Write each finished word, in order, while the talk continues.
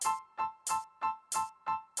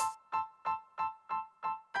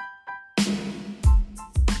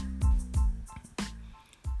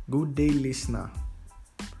Good day, listener.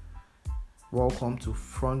 Welcome to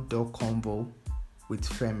Front Door Convo with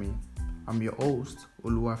Femi. I'm your host,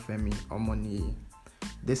 Femi Omoniye.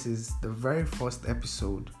 This is the very first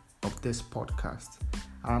episode of this podcast.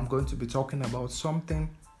 I'm going to be talking about something,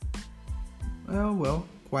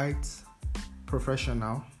 quite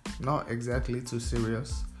professional, not exactly too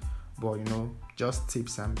serious, but just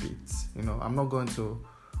tips and bits. I'm not going to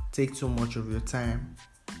take too much of your time.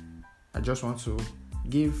 I just want to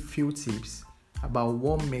give few tips about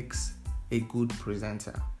what makes a good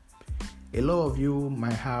presenter. A lot of you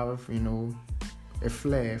might have, a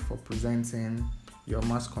flair for presenting. Your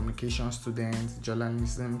mass communication students,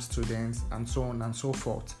 journalism students, and so on and so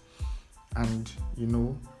forth. And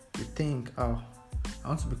you think, I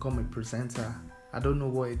want to become a presenter. I don't know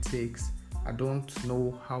what it takes. I don't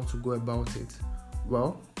know how to go about it.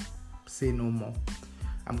 Well, say no more.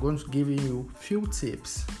 I'm going to give you few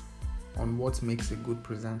tips on what makes a good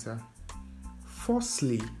presenter.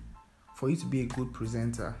 Firstly, for you to be a good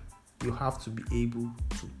presenter, you have to be able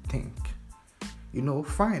to think.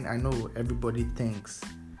 Fine, I know everybody thinks.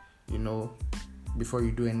 Before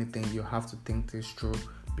you do anything, you have to think this through.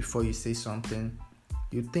 Before you say something,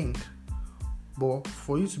 you think. But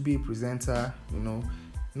for you to be a presenter,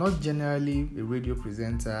 not generally a radio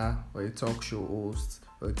presenter or a talk show host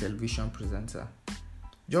or a television presenter.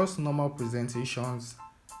 Just normal presentations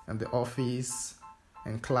in the office,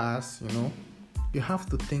 in class, you have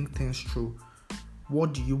to think things through.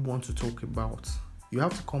 What do you want to talk about? You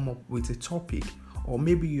have to come up with a topic, or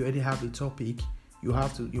maybe you already have a topic you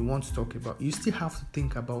want to talk about. You still have to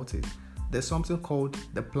think about it. There's something called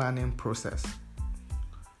the planning process.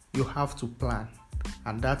 You have to plan,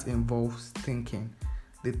 and that involves thinking.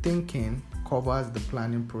 The thinking covers the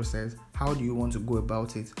planning process. How do you want to go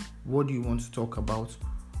about it? What do you want to talk about?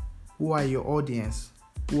 Who are your audience?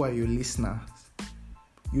 Who are your listeners?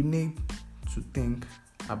 You need to think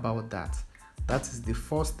about that. That is the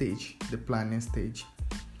first stage, the planning stage.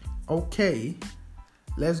 Okay,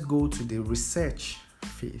 let's go to the research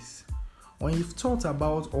phase. When you've thought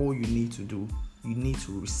about all you need to do, you need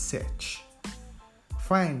to research.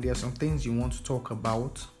 Fine, there are some things you want to talk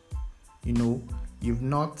about. You've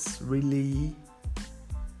not really,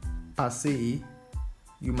 per se,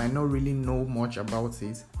 you might not really know much about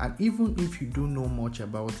it. And even if you do know much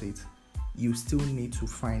about it, you still need to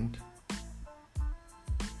find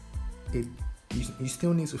it. You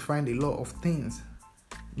still need to find a lot of things.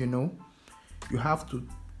 You have to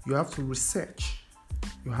research.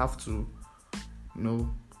 You have to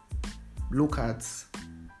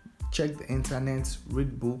check the internet,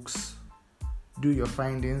 read books, do your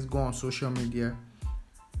findings, go on social media.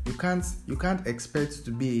 You can't expect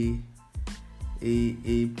to be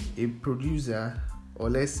a producer, or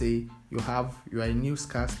let's say you are a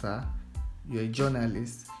newscaster, you're a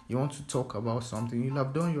journalist, you want to talk about something. You'll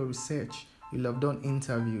have done your research, you'll have done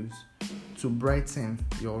interviews to brighten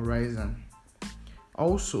your horizon.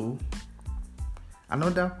 Also,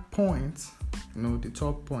 another point, the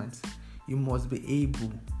top point, you must be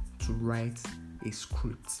able to write a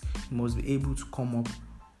script. You must be able to come up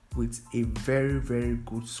with a very, very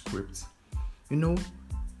good script.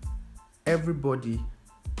 Everybody,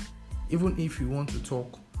 even if you want to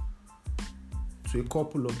talk to a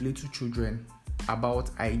couple of little children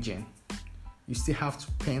about hygiene, you still have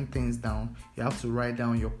to pen things down. You have to write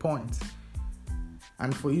down your points.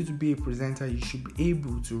 And for you to be a presenter, you should be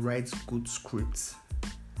able to write good scripts.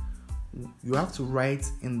 You have to write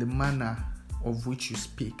in the manner of which you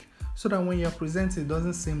speak, so that when you're presenting, it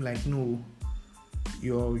doesn't seem like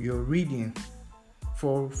you're reading.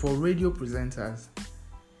 For radio presenters,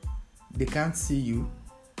 they can't see you,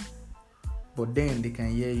 but then they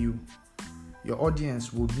can hear you. Your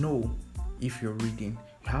audience would know if you're reading.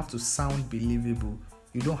 You have to sound believable.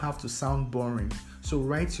 You don't have to sound boring. So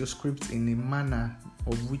write your script in a manner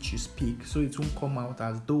of which you speak, so it won't come out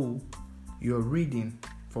as though you're reading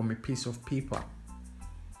from a piece of paper.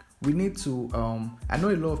 We need to, I know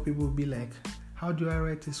a lot of people will be like, how do I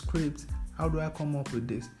write a script? How do I come up with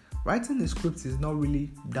this? Writing a script is not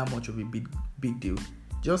really that much of a big deal.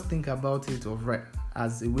 Just think about it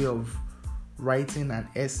as a way of writing an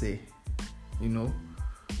essay.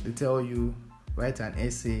 They tell you, write an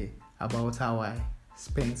essay about how I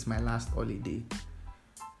spent my last holiday.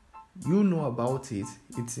 You know about it.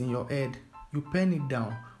 It's in your head. You pen it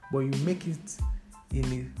down, but you make it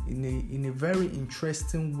in a very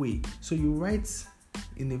interesting way. So you write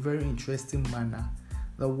in a very interesting manner,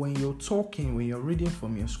 that when you're talking, when you're reading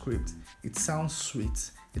from your script, it sounds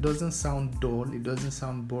sweet. It doesn't sound dull. It doesn't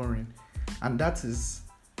sound boring. And that is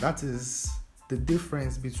the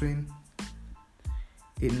difference between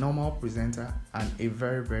a normal presenter and a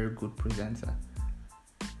very, very good presenter.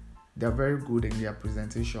 They're very good in their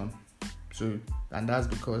presentation. And that's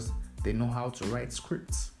because they know how to write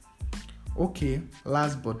scripts. Okay,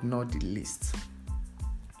 last but not the least.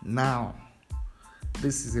 Now,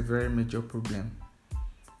 this is a very major problem.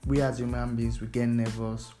 We as human beings, we get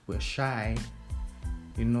nervous, we're shy,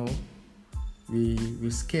 we're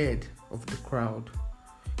scared of the crowd.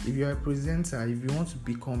 If you're a presenter, if you want to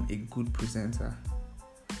become a good presenter,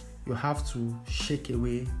 you have to shake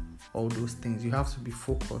away all those things. You have to be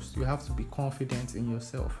focused. You have to be confident in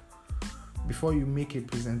yourself. Before you make a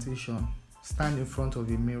presentation, stand in front of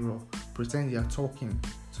a mirror, pretend you're talking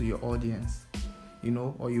to your audience,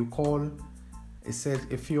 or you call a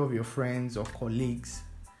few of your friends or colleagues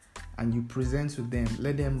and you present to them,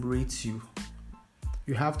 let them rate you.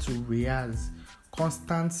 You have to rehearse.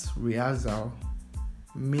 Constant rehearsal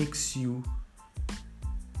makes you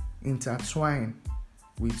intertwine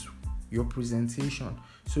with your presentation.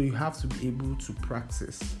 So you have to be able to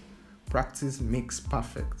practice. Practice makes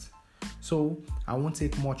perfect. So I won't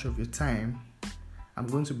take much of your time. I'm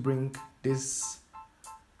going to bring this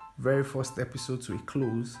very first episode to a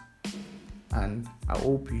close, and I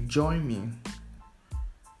hope you join me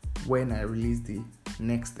when I release the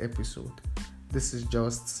next episode. This is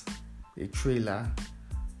just a trailer.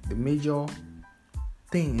 The major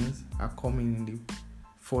things are coming in the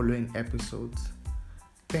following episodes.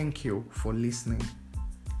 Thank you for listening.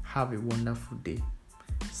 Have a wonderful day.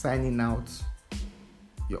 Signing out,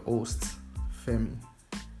 your host, Femi.